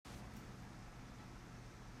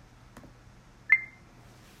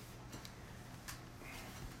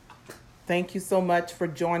Thank you so much for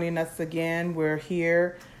joining us again. We're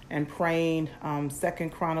here and praying 2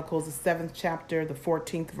 Chronicles, the 7th chapter, the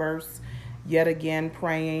 14th verse. Yet again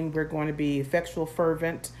praying. We're going to be effectual,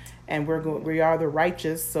 fervent, and we are the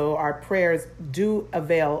righteous. So our prayers do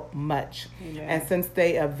avail much. Amen. And since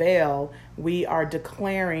they avail, we are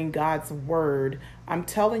declaring God's word. I'm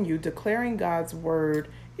telling you, declaring God's word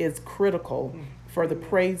is critical for the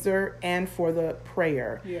praiser and for the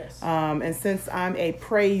prayer. Yes. And since I'm a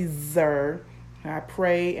praiser, I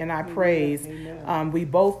pray and I praise. We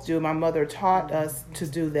both do. My mother taught us to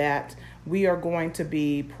do that. We are going to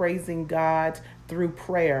be praising God through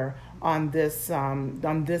prayer on this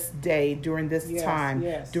day, during this time,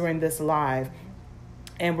 during this live.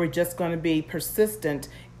 And we're just going to be persistent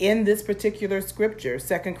in this particular scripture,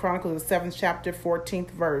 2 Chronicles, the 7th chapter,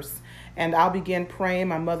 14th verse. And I'll begin praying.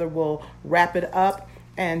 My mother will wrap it up.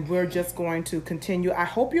 And we're just going to continue. I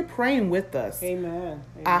hope you're praying with us. Amen.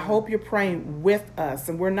 I hope you're praying with us.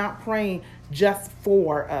 And we're not praying just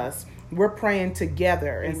for us. We're praying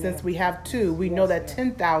together. And since we have two, we know that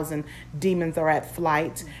 10,000 demons are at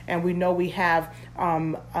flight. And we know we have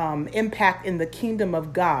impact in the kingdom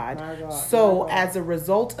of God. So as a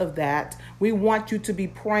result of that, we want you to be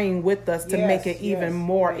praying with us to make it even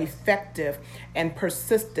more effective and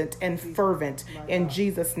persistent and fervent in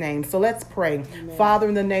Jesus' name. So let's pray. Amen. Father,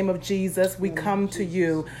 in the name of Jesus, we come to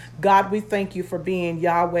you. God, we thank you for being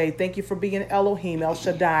Yahweh. Thank you for being Elohim, El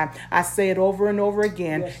Shaddai. I say it over and over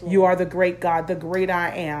again. You are the great God, the great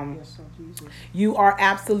I am. You are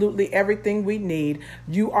absolutely everything we need.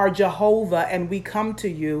 You are Jehovah, and we come to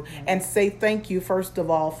you and say thank you, first of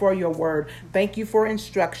all, for your word. Thank you for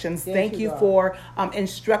instructions. Thank you for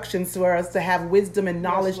instructions for us to have wisdom and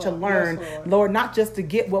knowledge to learn, Lord, not just to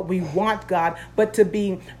get what we want, God, but to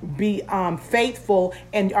be faithful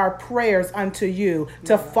in our prayers unto you,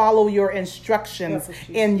 to follow your instructions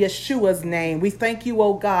in Yeshua's name. We thank you,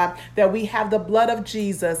 oh God, that we have the blood of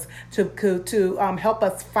Jesus to help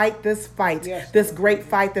us fight this fight, this great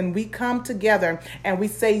fight. And we come together and we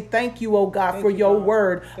say thank you, oh God, for your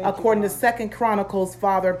word, according to 2 Chronicles,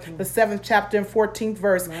 Father, the 7th chapter and 14th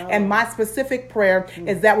verse. And my specific prayer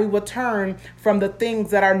is that we will turn from the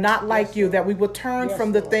things that are not like you, that we will turn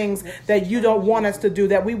from the things that you don't want us to do,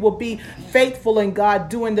 that we will be faithful in God,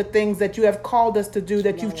 doing the things that you have called us to do,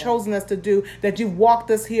 that you've chosen us to do, that you've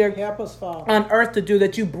walked us here on earth to do,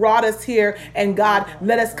 that you brought us here. And God,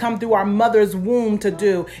 let us come through our mother's womb to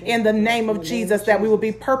do, in the name of Jesus, that we will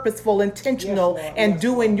be purposeful, intentional, and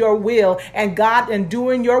doing your will. And God, and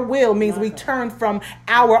doing your will means we turn from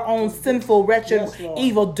our own sinful, wretched,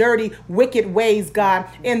 evil, dirty, wicked ways, God,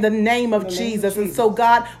 in the name of Jesus. And so,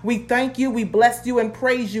 God, we thank you, we bless you, and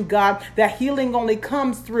praise you, God, that healing only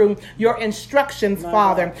comes through your instructions,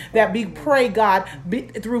 Father, that we pray, God,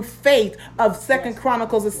 through faith of 2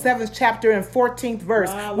 Chronicles, the 7th chapter and 14th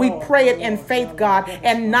verse. We pray it in faith, God,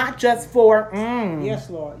 and not just for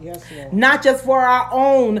not just for our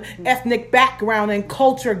own ethnic background and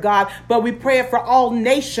culture, God, but we pray it for all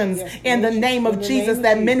nations in the name of Jesus,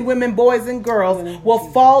 that men, women, boys, and girls will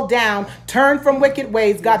fall down, turn from wicked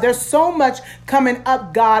ways, God. There's so much coming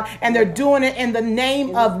up, God, and they're doing it in the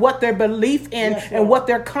name of what their belief in and what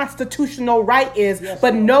their constitutional right is.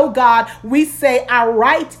 But no, God, we say our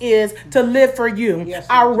right is to live for you.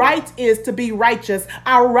 Our right is to be righteous.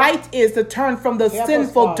 Our right is to turn from the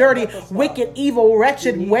sinful, dirty, wicked, evil,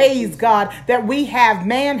 wretched ways, God, that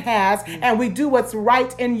man has, and we do what's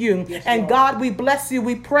right in you. And God, we bless you,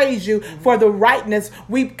 we praise you for the rightness.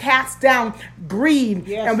 We cast down greed,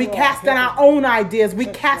 and we cast down our own ideas. We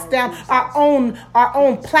cast down our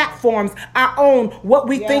own platforms, our own what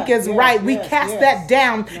we think is right. We cast that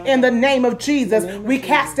down in the name of Jesus. We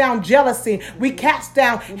cast down jealousy. We cast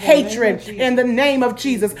down hatred in the name of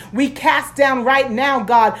Jesus. We cast down right now,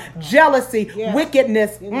 God, jealousy,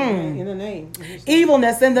 wickedness,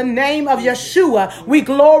 evilness in the name of Yeshua. We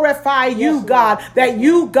glorify you, God, that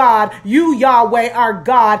you, God, you, Yahweh, are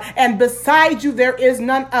God, and beside you there is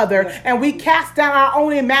none other. And we cast down our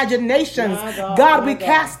own imaginations. God, we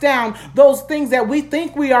cast down those things that we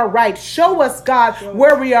think we are right. Show us, God,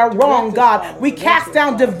 where we are wrong, God. We cast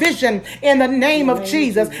down division in the name of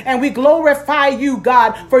Jesus, and we glorify you,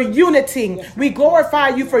 God, for unity. We glorify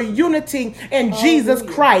you for unity in Jesus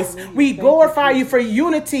Christ. We glorify you for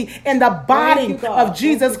unity in the body of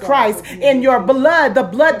Jesus Christ, in your blood, the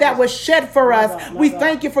blood that was shed for us. We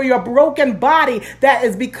thank you for your broken body, that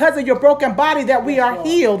is because of your broken body that we are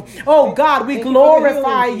healed. Oh God, we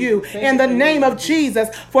glorify you in the name of Jesus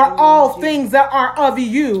for all things that are of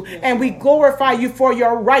you, and we glorify you for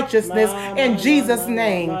your righteousness in Jesus'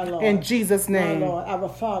 name. In Jesus' name.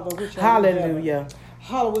 Hallelujah.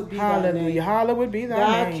 Hallowed be thy name. Hallelujah. Hallowed be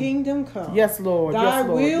thy name. Thy kingdom come. Yes, Lord. Thy Yes,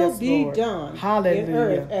 Lord. will Yes, be Lord. done Hallelujah. in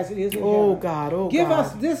earth as it is in Oh, heaven. God. Oh, Give God.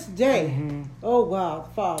 us this day, oh God,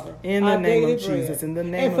 Father, In the our name daily of bread. Jesus. In the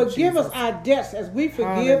name and of forgive Jesus. us our debts as we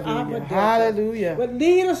forgive our Hallelujah. debtors. Hallelujah. But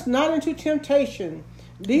lead us not into temptation.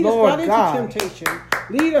 Lead Lord us not God. into temptation.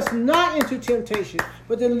 Lead us not into temptation,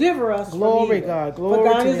 but deliver us Glory, from evil. God. Glory For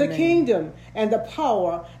thine to is your the name. kingdom and the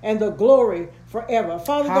power and the glory forever.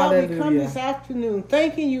 Father God, we come Hallelujah. this afternoon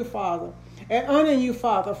thanking you, Father, and honoring you,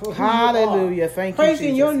 Father, for who Hallelujah. you are. Thank you, Praising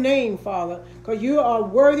Jesus. your name, Father, because you are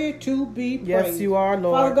worthy to be praised. Yes, you are,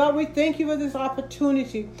 Lord. Father God, we thank you for this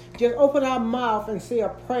opportunity. Just open our mouth and say a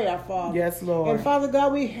prayer, Father. Yes, Lord. And Father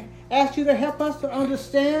God, we ask you to help us to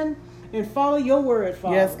understand and follow your word,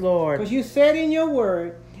 Father. Yes, Lord. Because you said in your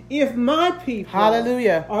word, if my people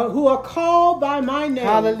Hallelujah. who are called by my name,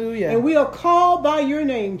 Hallelujah. and we are called by your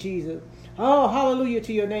name, Jesus. Oh, hallelujah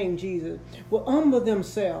to your name, Jesus. Will humble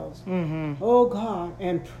themselves, oh God,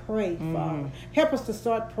 and pray, Father. Help us to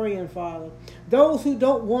start praying, Father. Those who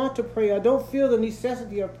don't want to pray or don't feel the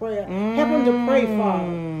necessity of prayer, help them to pray,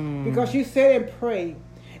 Father. Because you said and pray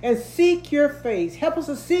and seek your face. Help us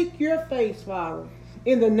to seek your face, Father,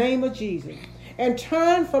 in the name of Jesus. And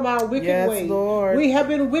turn from our wicked ways. Lord. We have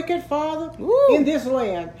been wicked, Father, Woo. in this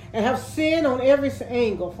land and have sinned on every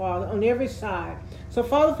angle, Father, on every side. So,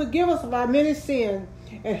 Father, forgive us of our many sins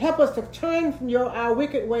and help us to turn from our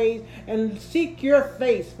wicked ways and seek your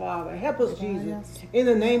face, Father. Help us, Jesus, in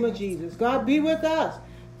the name of Jesus. God, be with us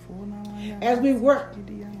as we work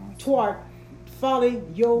toward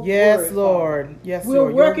following your word. Yes, Lord. Yes, We're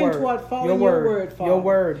Lord. working Your toward word. following Your your word. word, Father. Your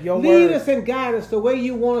word. Your Lead word. us and guide us the way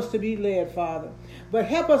you want us to be led, Father. But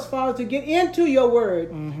help us, Father, to get into your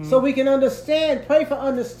word so we can understand, pray for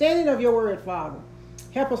understanding of your word, Father.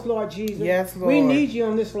 Help us, Lord Jesus. Yes, Lord. We need you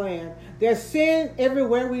on this land. There's sin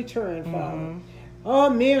everywhere we turn, Father.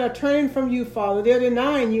 All men are turning from you, Father. They're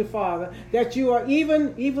denying you, Father, that you are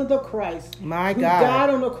even the Christ. My who God. died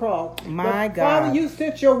on the cross. My But, God. Father, you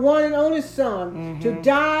sent your one and only Son to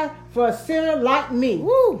die for a sinner like me.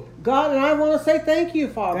 Woo. God, and I want to say thank you,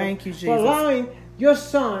 Father. Thank you, for Jesus. allowing your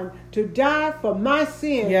Son to die for my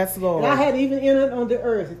sins. Yes, Lord. And I hadn't even entered on the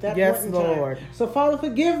earth at that Yes, point in time. Lord. So, Father,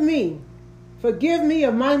 forgive me. Forgive me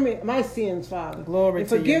of my sins, Father. Glory and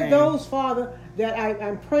to your forgive name. those, Father, that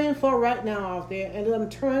I'm praying for right now out there, and let them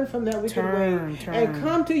turn from that wicked way and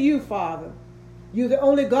come to you, Father. You're the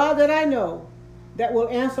only God that I know that will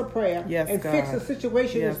answer prayer Yes, and God. fix the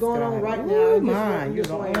situation Yes, that's going on God. right Ooh, now in my, this you're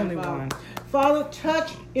the land, only Father. one. Father,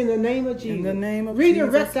 touch in the name of Jesus. In the name of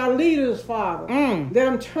Redirect Jesus. our leaders, Father. Mm. Let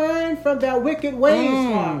them turn from their wicked ways,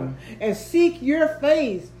 Father, and seek your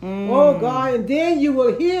face, oh God, and then you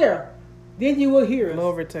will hear. Then you will hear us.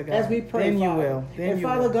 Glory to God. As we pray, Then you Father. will. Then and you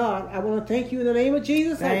Father will. God, I want to thank you in the name of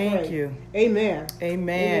Jesus. Thank I pray. you. Amen.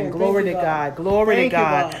 Amen. Thank Glory you, to God. Glory Thank to you,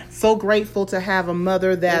 God. So grateful to have a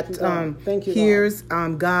mother that Thank you, God. Thank you, hears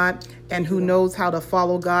God and who knows how to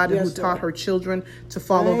follow God and who Yes, taught Lord. her children to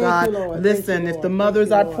follow Thank God. you, Lord. Listen, Thank you, if Lord. the Thank mothers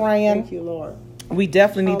you, are Lord. praying, Thank you, Lord. we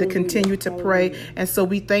definitely need to Hallelujah. continue to pray. Hallelujah. And so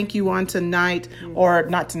we thank you on tonight, or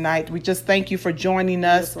not tonight. We just thank you for joining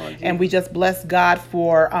us, Yes, Lord, and we just bless God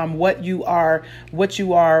for what you are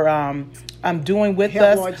doing with Help,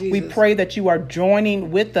 us. Lord We Jesus. pray that you are joining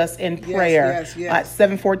with us in prayer yes, yes. at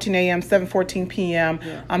 7:14 a.m., 7:14 p.m.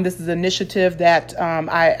 Yeah. This is an initiative that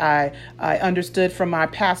I understood from my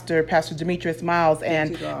pastor, Pastor Demetrius Miles,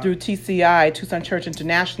 and you, God. through TCI, Tucson Church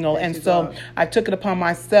International. Thank And you, so God. I took it upon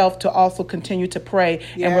myself to also continue to pray,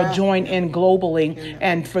 and we'll Yeah. join in globally.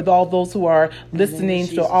 And for all those who are listening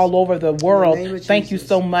to Jesus. all over the world, name of thank you Jesus.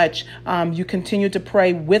 so much. You continue to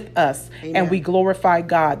pray with us, Amen. and we glorify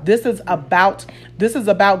God. This is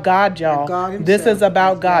about God, y'all. God himself. This is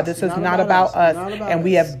about God. Yes, This is not about us. Not about and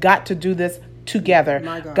we us. have got to do this together.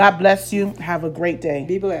 My God. God bless you. Have a great day.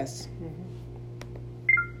 Be blessed.